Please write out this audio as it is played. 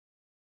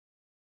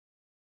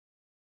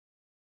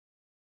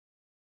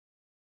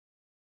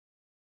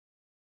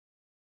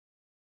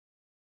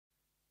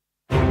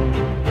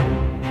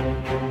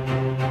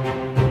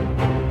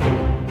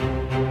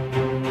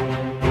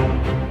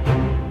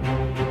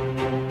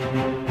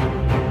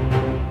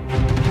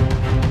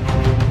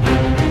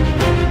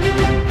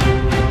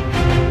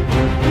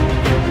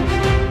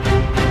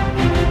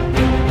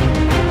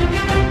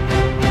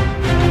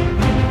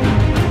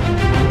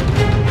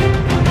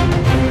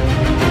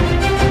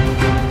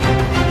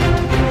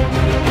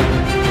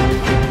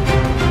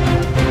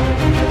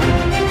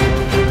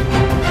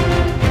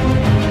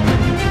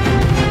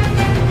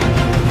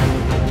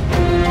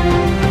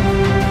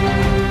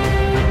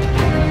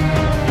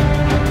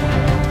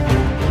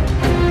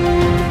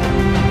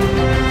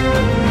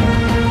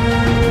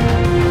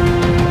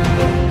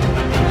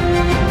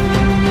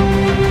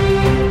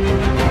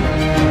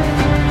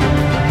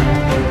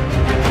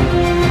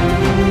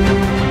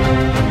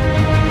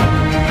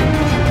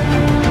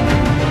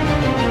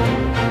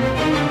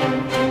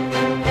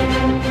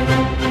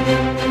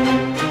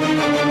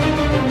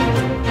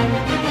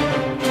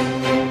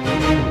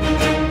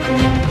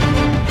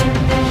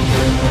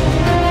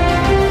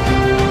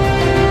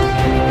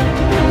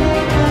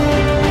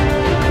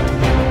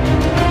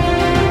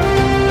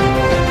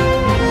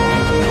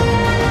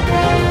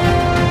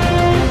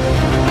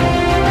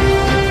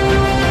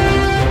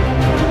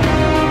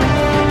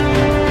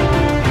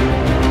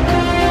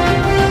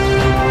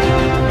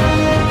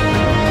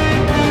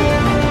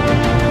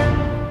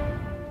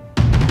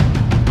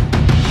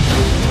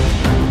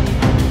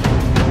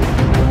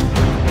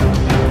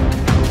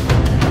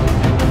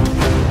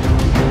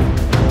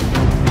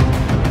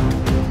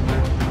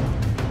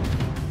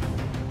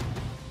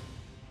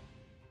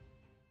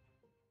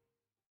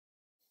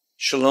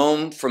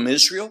Shalom from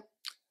Israel.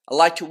 I'd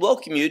like to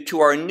welcome you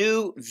to our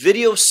new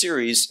video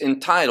series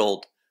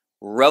entitled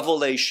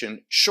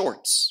Revelation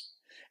Shorts.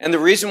 And the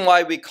reason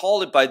why we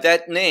call it by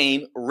that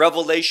name,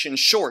 Revelation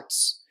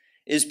Shorts,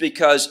 is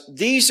because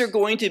these are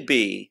going to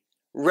be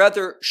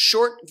rather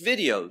short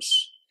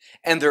videos,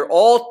 and they're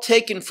all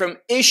taken from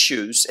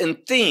issues and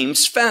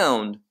themes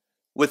found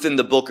within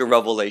the book of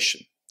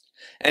Revelation.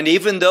 And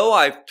even though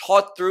I've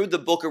taught through the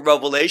book of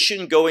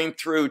Revelation, going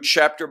through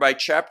chapter by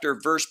chapter,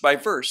 verse by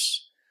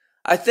verse,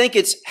 I think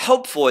it's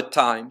helpful at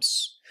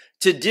times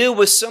to deal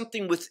with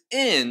something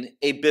within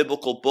a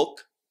biblical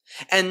book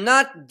and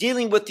not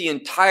dealing with the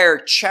entire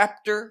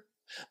chapter,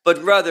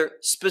 but rather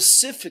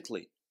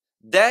specifically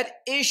that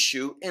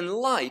issue in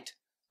light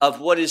of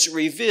what is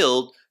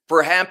revealed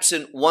perhaps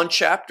in one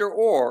chapter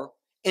or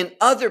in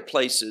other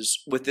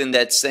places within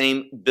that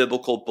same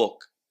biblical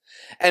book.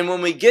 And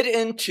when we get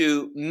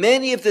into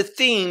many of the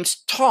themes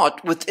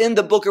taught within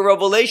the book of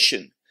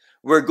Revelation,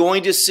 we're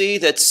going to see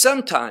that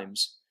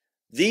sometimes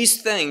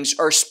these things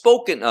are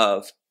spoken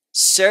of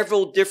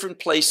several different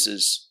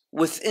places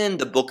within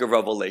the book of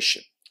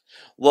Revelation.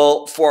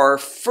 Well, for our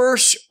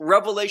first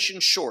Revelation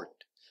short,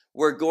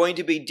 we're going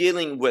to be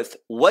dealing with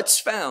what's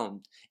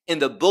found in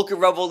the book of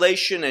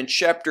Revelation in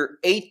chapter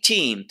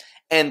 18,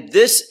 and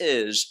this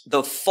is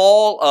the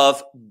fall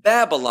of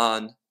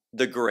Babylon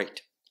the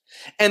Great.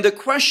 And the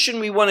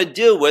question we want to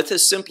deal with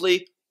is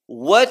simply,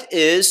 what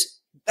is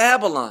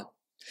Babylon?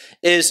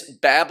 Is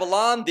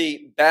Babylon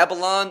the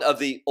Babylon of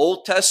the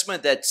Old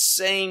Testament, that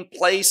same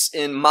place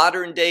in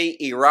modern day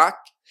Iraq?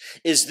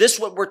 Is this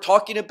what we're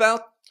talking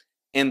about?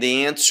 And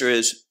the answer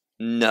is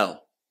no.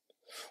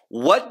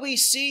 What we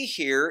see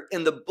here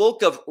in the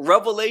book of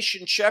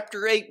Revelation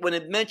chapter 8, when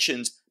it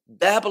mentions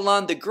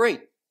Babylon the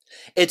Great,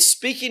 it's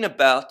speaking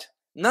about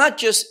not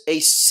just a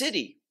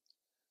city,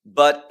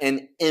 but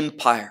an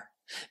empire.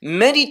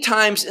 Many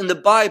times in the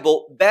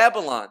Bible,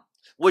 Babylon,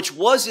 which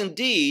was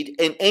indeed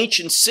an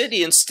ancient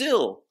city and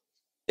still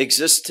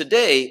exists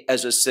today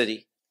as a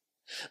city.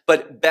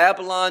 But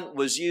Babylon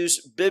was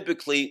used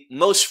biblically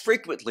most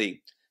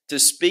frequently to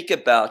speak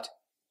about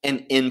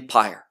an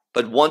empire.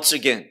 But once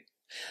again,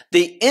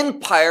 the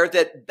empire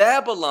that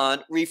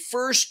Babylon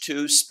refers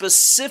to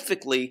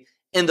specifically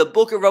in the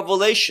book of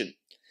Revelation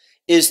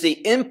is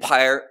the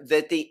empire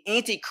that the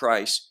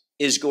Antichrist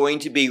is going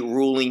to be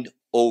ruling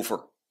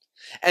over.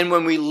 And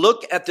when we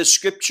look at the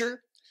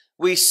scripture,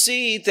 we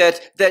see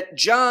that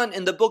John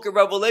in the book of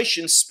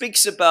Revelation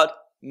speaks about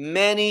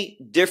many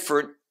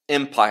different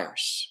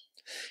empires.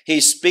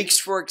 He speaks,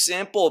 for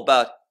example,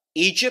 about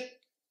Egypt,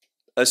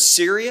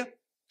 Assyria,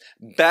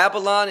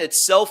 Babylon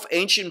itself,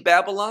 ancient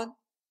Babylon,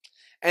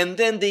 and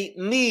then the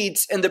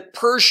Medes and the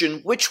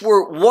Persian, which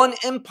were one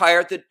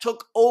empire that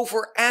took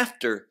over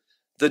after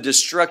the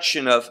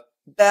destruction of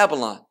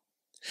Babylon.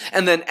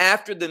 And then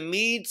after the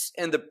Medes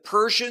and the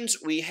Persians,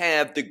 we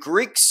have the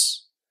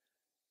Greeks,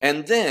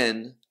 and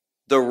then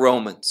the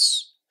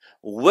Romans,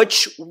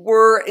 which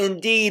were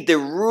indeed the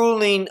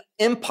ruling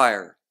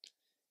empire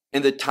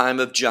in the time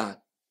of John.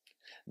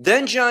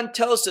 Then John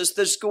tells us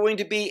there's going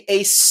to be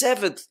a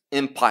seventh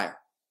empire.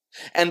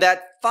 And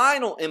that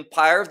final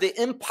empire, the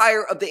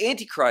empire of the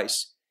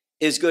Antichrist,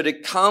 is going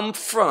to come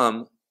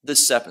from the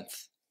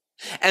seventh.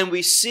 And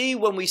we see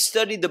when we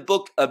study the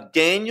book of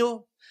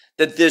Daniel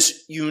that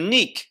this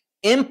unique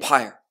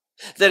empire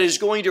that is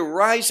going to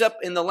rise up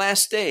in the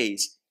last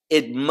days,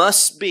 it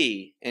must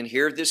be, and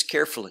hear this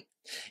carefully,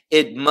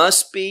 it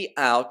must be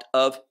out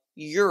of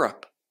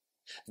Europe.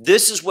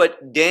 This is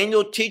what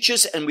Daniel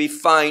teaches, and we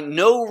find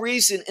no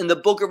reason in the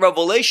book of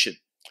Revelation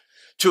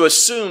to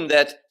assume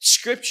that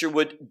Scripture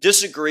would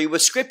disagree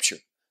with Scripture.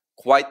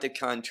 Quite the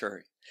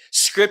contrary.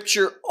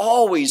 Scripture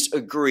always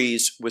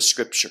agrees with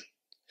Scripture.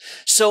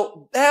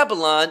 So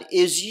Babylon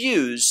is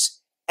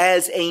used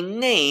as a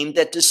name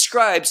that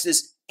describes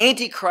this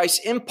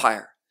Antichrist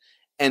empire.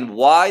 And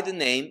why the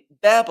name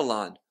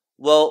Babylon?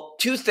 Well,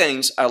 two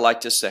things I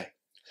like to say.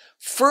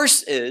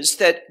 First is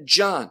that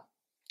John,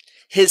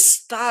 his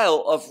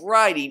style of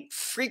writing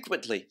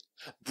frequently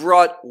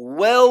brought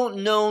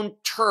well-known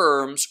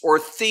terms or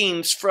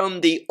themes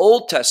from the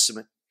Old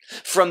Testament,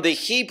 from the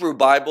Hebrew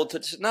Bible to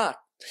Tanakh,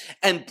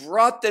 and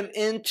brought them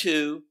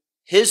into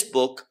his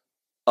book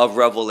of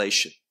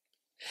Revelation.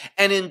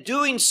 And in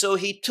doing so,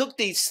 he took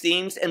these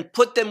themes and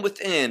put them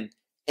within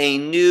a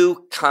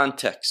new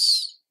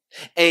context,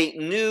 a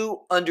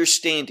new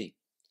understanding.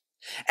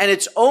 And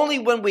it's only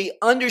when we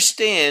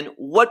understand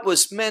what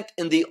was meant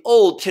in the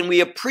old can we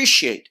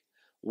appreciate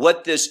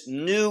what this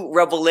new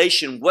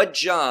revelation, what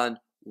John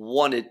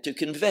wanted to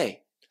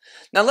convey.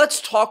 Now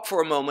let's talk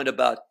for a moment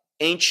about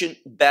ancient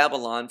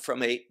Babylon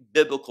from a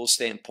biblical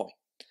standpoint.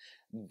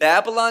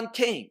 Babylon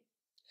came,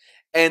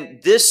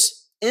 and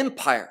this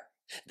empire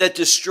that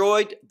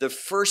destroyed the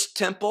first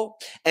temple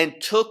and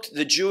took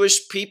the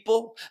Jewish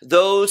people,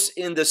 those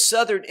in the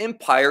southern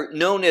empire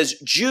known as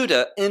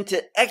Judah,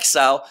 into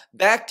exile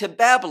back to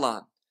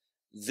Babylon.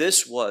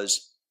 This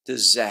was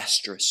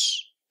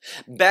disastrous.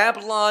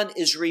 Babylon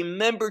is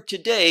remembered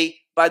today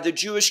by the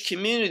Jewish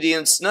community,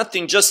 and it's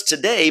nothing just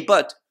today,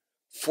 but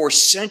for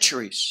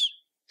centuries.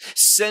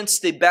 Since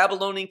the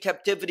Babylonian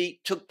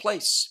captivity took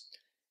place,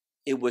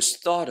 it was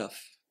thought of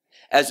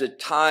as a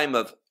time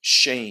of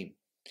shame,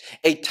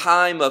 a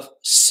time of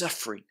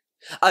suffering,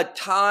 a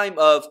time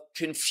of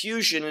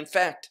confusion. In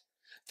fact,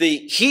 the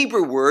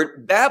Hebrew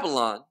word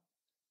Babylon,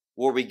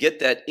 where we get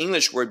that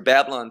English word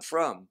Babylon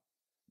from,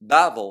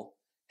 Babel,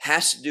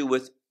 has to do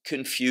with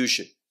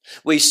confusion.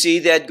 We see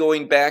that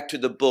going back to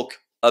the book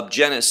of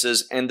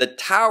Genesis and the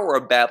Tower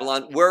of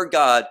Babylon, where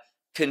God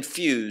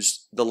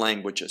confused the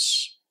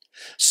languages.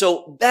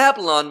 So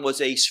Babylon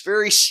was a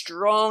very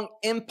strong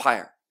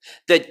empire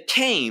that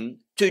came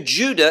to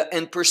Judah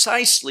and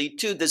precisely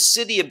to the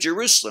city of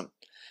Jerusalem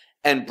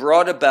and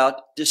brought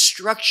about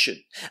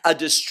destruction, a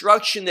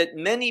destruction that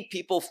many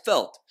people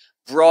felt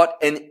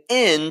brought an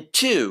end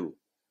to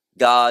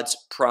God's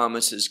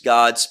promises,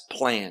 God's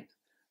plan.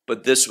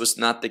 But this was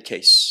not the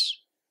case.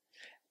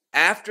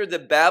 After the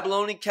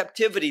Babylonian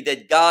captivity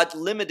that God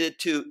limited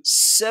to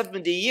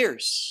 70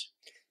 years,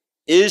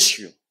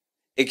 Israel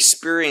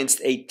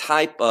experienced a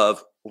type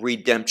of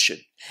redemption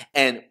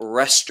and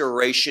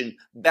restoration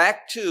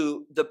back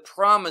to the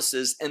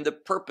promises and the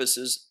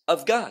purposes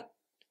of God.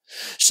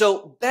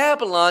 So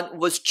Babylon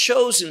was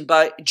chosen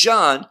by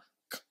John,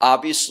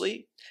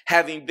 obviously,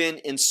 having been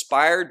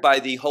inspired by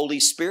the Holy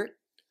Spirit.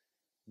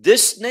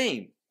 This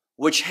name,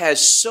 which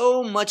has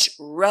so much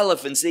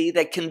relevancy,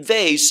 that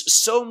conveys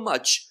so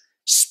much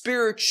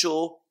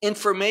spiritual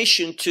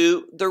information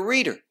to the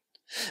reader.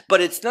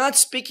 But it's not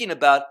speaking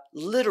about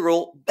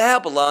literal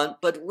Babylon,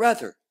 but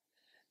rather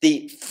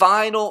the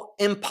final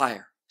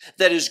empire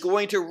that is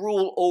going to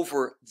rule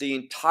over the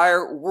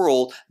entire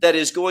world, that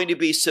is going to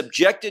be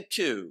subjected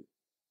to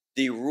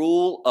the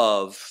rule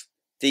of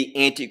the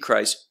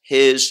Antichrist,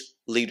 his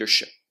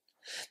leadership.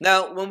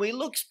 Now, when we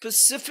look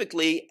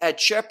specifically at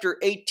chapter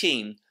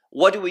 18,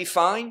 what do we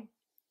find?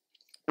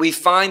 We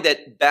find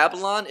that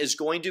Babylon is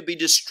going to be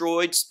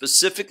destroyed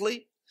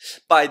specifically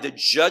by the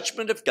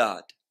judgment of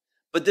God.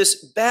 But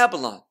this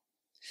Babylon,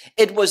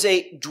 it was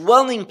a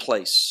dwelling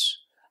place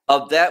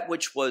of that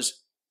which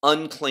was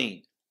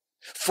unclean,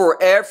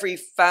 for every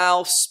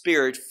foul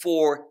spirit,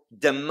 for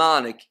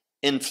demonic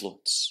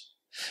influence.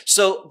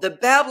 So the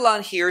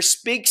Babylon here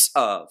speaks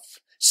of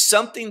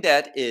something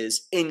that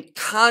is in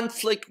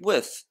conflict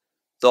with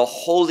the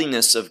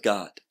holiness of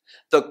God,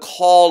 the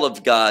call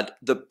of God,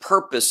 the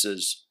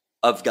purposes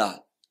of God.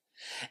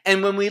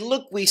 And when we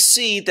look, we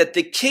see that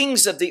the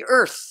kings of the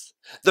earth,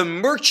 the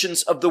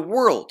merchants of the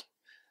world,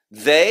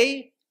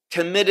 they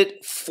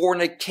committed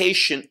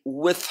fornication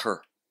with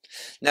her.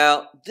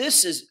 Now,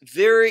 this is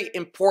very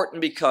important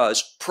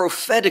because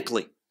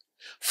prophetically,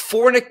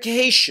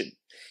 fornication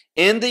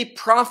in the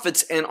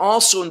prophets and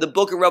also in the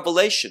book of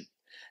Revelation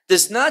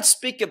does not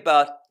speak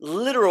about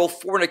literal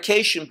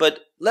fornication,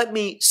 but let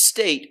me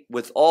state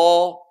with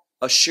all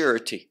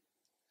assurity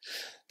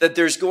that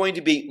there's going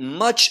to be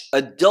much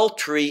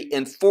adultery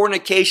and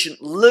fornication,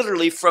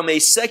 literally from a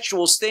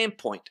sexual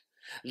standpoint,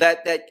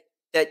 that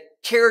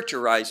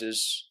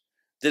characterizes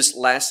this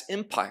last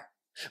empire.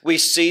 We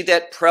see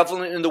that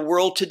prevalent in the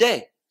world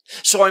today.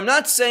 So I'm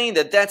not saying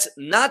that that's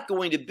not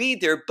going to be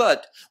there,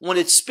 but when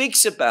it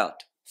speaks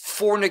about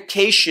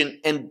fornication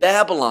and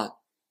Babylon,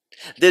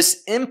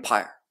 this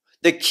empire,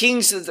 the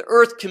kings of the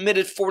earth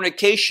committed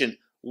fornication,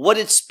 what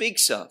it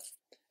speaks of,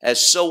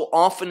 as so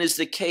often is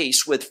the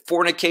case with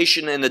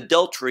fornication and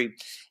adultery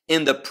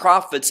in the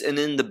prophets and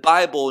in the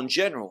Bible in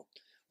general,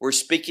 we're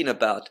speaking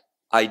about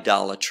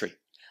idolatry.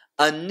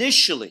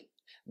 Initially,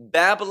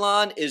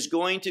 Babylon is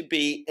going to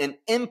be an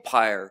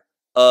empire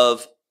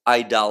of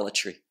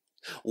idolatry,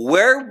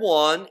 where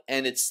one,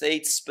 and it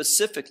states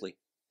specifically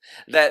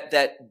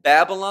that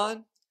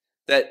Babylon,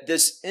 that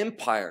this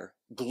empire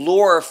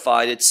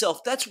glorified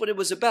itself. That's what it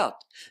was about.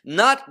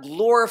 Not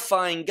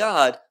glorifying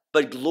God,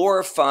 but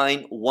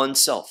glorifying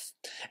oneself.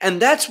 And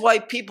that's why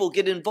people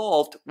get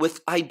involved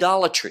with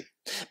idolatry,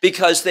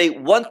 because they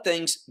want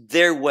things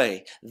their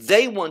way.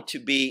 They want to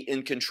be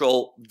in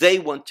control. They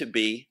want to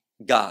be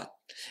God.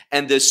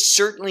 And this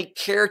certainly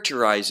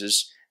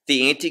characterizes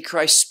the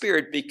Antichrist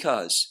spirit,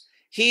 because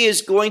he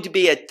is going to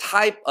be a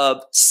type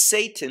of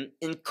Satan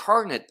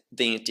incarnate,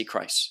 the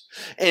Antichrist.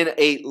 In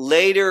a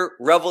later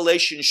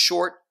Revelation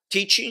short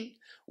teaching,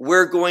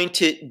 we're going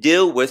to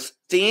deal with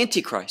the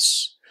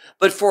Antichrist.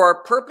 But for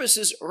our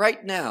purposes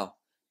right now,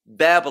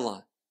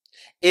 Babylon,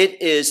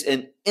 it is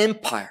an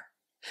empire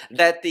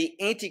that the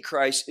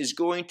Antichrist is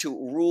going to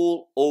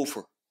rule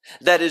over,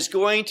 that is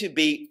going to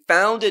be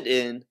founded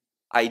in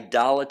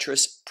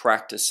idolatrous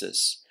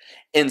practices,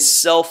 in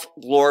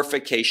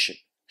self-glorification,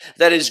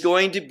 that is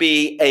going to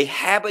be a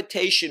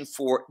habitation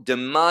for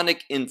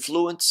demonic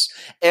influence,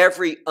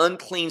 every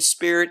unclean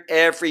spirit,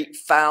 every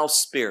foul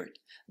spirit,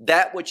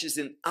 that which is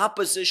in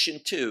opposition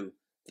to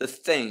the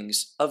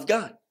things of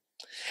God.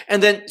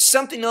 And then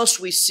something else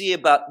we see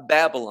about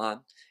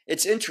Babylon,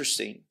 it's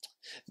interesting,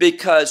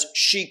 because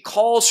she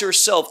calls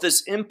herself,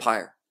 this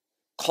empire,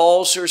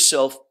 calls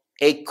herself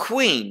a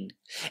queen,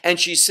 and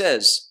she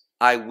says,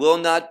 I will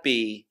not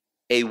be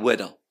a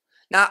widow.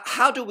 Now,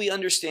 how do we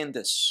understand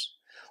this?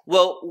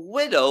 Well,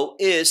 widow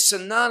is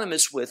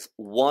synonymous with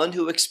one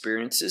who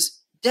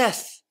experiences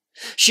death.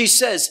 She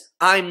says,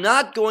 I'm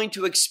not going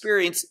to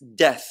experience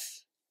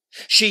death.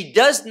 She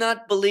does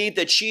not believe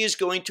that she is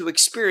going to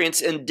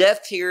experience, and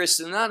death here is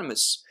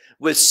synonymous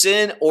with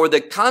sin or the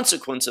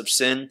consequence of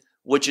sin,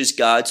 which is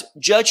God's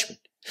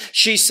judgment.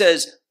 She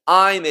says,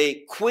 I'm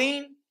a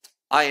queen,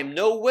 I am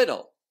no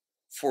widow,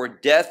 for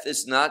death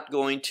is not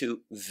going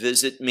to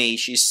visit me.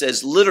 She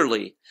says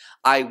literally,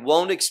 I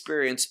won't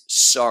experience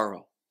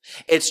sorrow.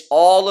 It's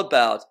all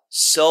about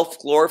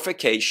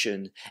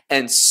self-glorification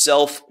and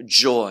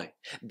self-joy,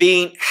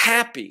 being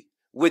happy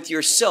with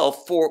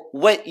yourself for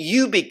what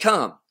you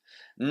become,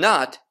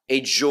 not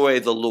a joy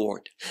of the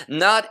Lord,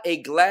 not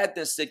a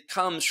gladness that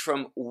comes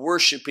from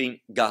worshiping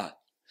God.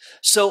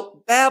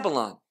 So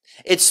Babylon,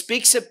 it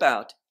speaks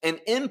about an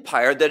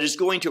empire that is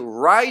going to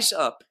rise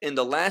up in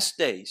the last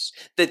days,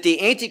 that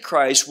the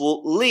Antichrist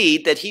will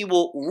lead, that he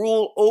will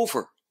rule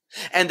over,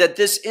 and that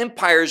this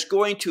empire is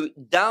going to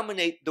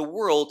dominate the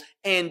world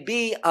and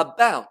be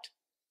about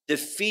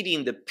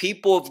defeating the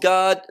people of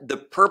God, the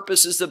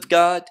purposes of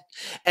God.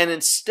 And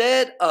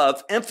instead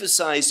of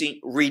emphasizing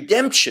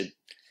redemption,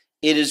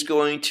 it is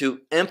going to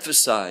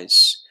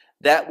emphasize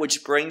that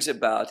which brings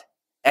about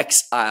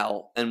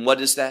exile. And what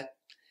is that?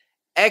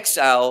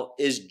 Exile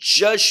is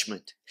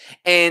judgment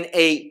and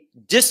a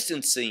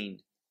distancing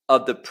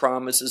of the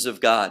promises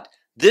of God.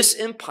 This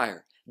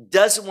empire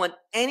doesn't want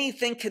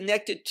anything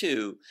connected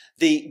to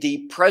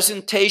the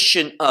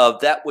presentation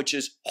of that which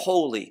is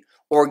holy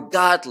or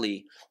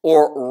godly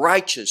or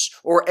righteous,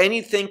 or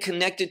anything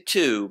connected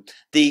to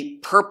the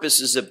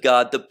purposes of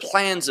God, the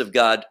plans of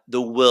God,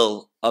 the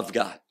will of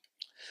God.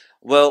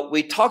 Well,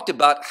 we talked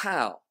about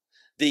how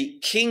the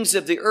kings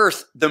of the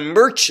earth, the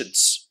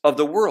merchants of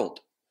the world,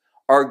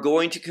 are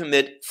going to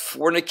commit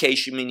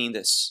fornication, meaning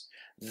this.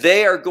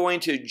 They are going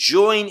to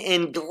join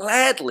in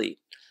gladly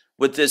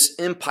with this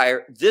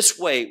empire this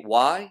way.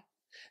 Why?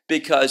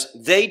 Because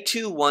they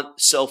too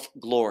want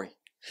self-glory.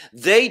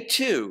 They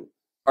too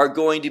are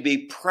going to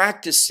be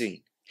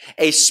practicing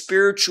a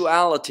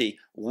spirituality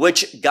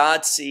which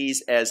God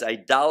sees as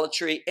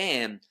idolatry,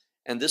 and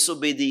this will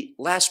be the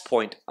last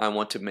point I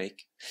want to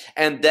make,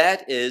 and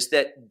that is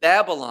that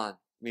Babylon,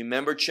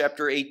 remember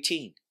chapter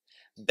 18,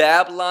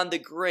 Babylon the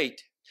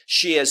Great,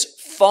 she has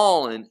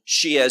fallen,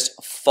 she has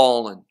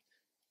fallen.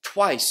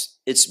 Twice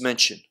it's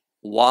mentioned.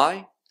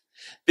 Why?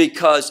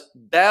 Because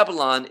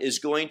Babylon is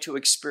going to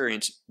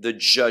experience the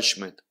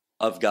judgment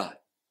of God.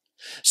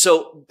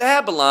 So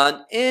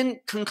Babylon, in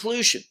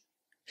conclusion,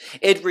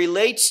 it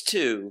relates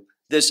to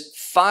this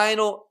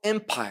final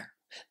empire,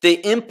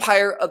 the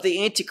empire of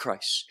the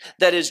Antichrist,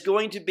 that is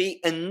going to be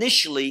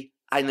initially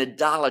an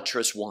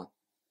idolatrous one.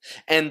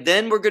 And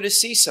then we're going to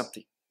see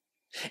something.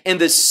 In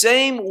the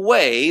same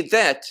way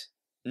that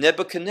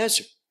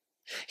Nebuchadnezzar,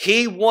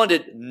 he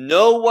wanted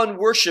no one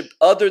worshiped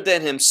other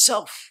than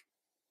himself.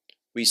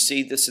 We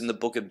see this in the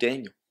book of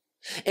Daniel.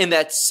 In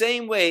that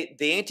same way,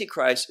 the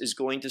Antichrist is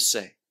going to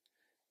say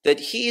that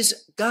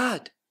he's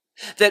God,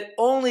 that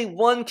only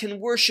one can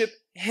worship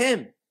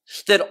him,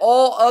 that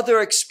all other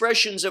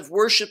expressions of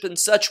worship and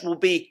such will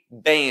be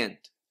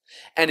banned.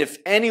 And if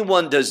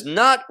anyone does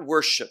not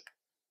worship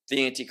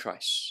the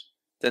Antichrist,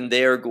 then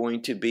they are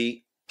going to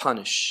be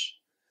punished.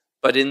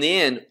 But in the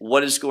end,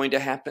 what is going to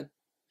happen?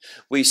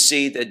 We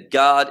see that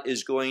God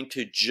is going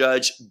to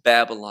judge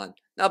Babylon.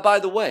 Now, by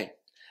the way,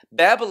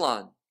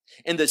 Babylon,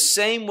 in the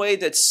same way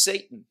that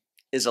Satan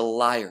is a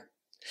liar,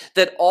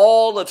 that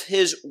all of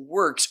his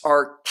works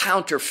are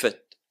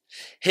counterfeit,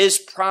 his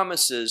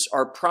promises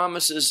are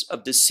promises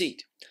of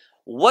deceit.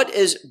 What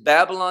is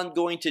Babylon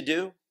going to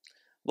do?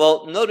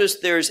 Well, notice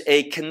there's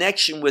a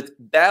connection with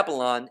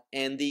Babylon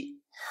and the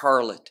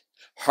harlot.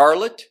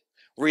 Harlot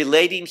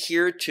relating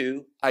here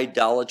to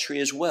idolatry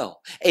as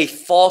well. A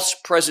false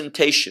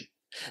presentation.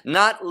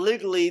 Not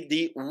literally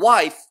the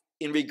wife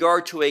in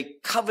regard to a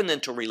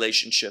covenantal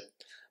relationship,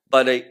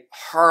 but a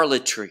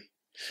harlotry.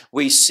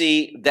 We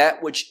see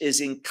that which is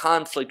in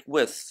conflict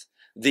with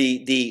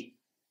the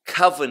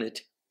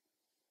covenant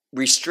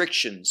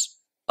restrictions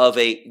of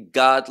a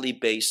godly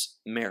based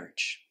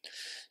marriage.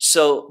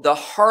 So the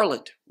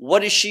harlot,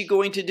 what is she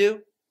going to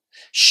do?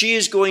 She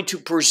is going to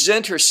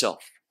present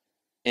herself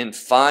in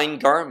fine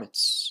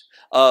garments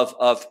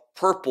of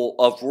purple,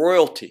 of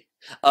royalty,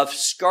 of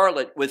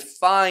scarlet with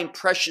fine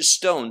precious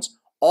stones.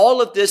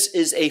 All of this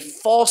is a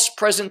false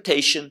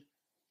presentation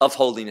of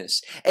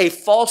holiness, a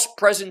false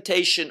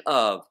presentation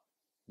of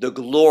the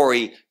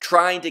glory,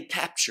 trying to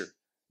capture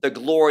the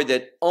glory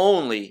that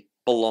only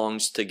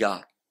belongs to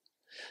God.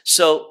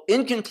 So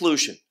in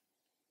conclusion,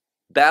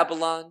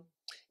 Babylon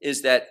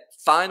is that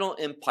final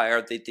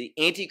empire that the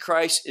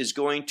Antichrist is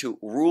going to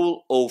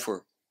rule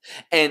over.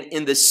 And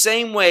in the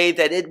same way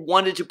that it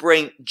wanted to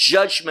bring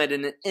judgment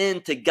and an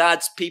end to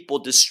God's people,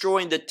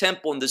 destroying the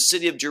temple and the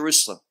city of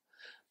Jerusalem.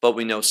 But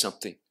we know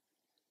something.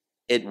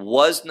 It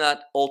was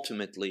not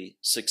ultimately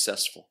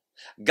successful.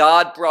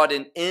 God brought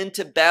an end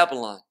to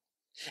Babylon,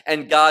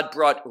 and God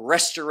brought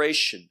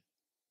restoration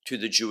to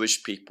the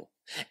Jewish people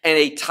and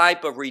a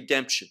type of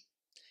redemption.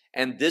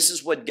 And this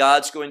is what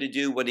God's going to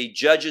do when he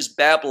judges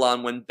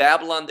Babylon, when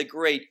Babylon the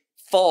Great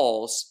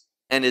falls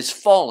and is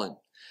fallen.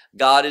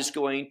 God is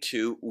going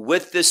to,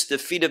 with this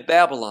defeat of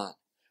Babylon,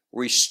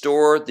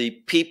 restore the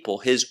people,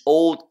 his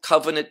old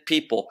covenant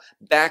people,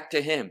 back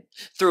to him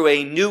through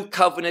a new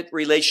covenant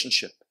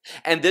relationship.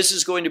 And this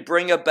is going to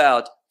bring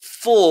about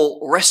full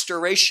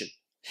restoration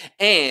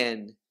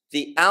and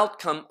the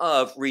outcome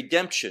of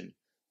redemption,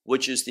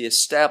 which is the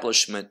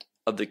establishment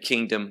of the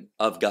kingdom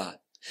of God.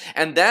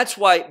 And that's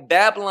why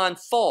Babylon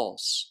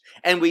falls.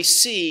 And we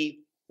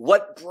see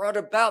what brought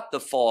about the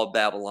fall of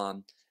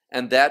Babylon.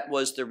 And that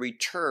was the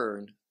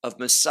return of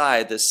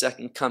Messiah, the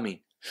second coming,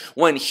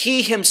 when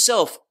he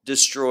himself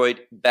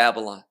destroyed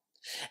Babylon.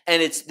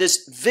 And it's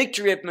this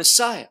victory of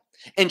Messiah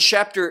in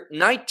chapter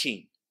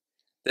 19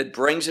 that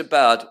brings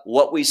about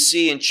what we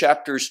see in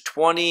chapters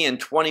 20 and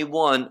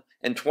 21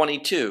 and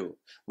 22,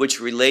 which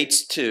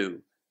relates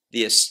to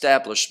the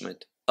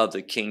establishment of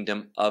the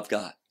kingdom of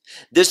God.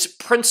 This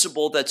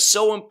principle that's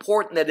so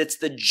important that it's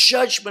the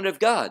judgment of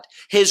God,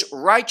 his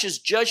righteous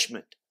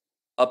judgment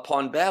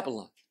upon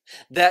Babylon,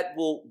 that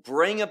will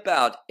bring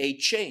about a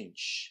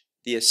change,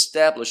 the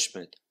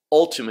establishment,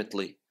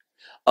 ultimately,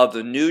 of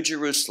the New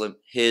Jerusalem,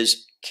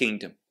 his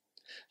kingdom.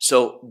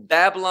 So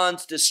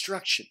Babylon's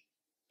destruction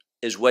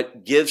is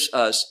what gives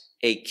us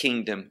a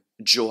kingdom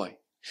joy,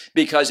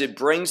 because it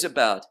brings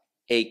about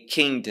a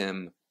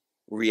kingdom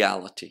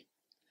reality.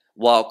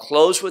 Well, I'll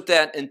close with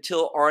that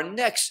until our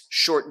next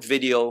short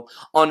video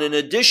on an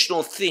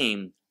additional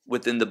theme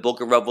within the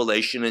book of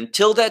Revelation.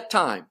 Until that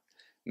time,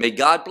 may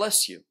God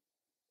bless you,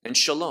 and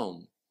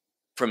shalom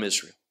from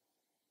Israel.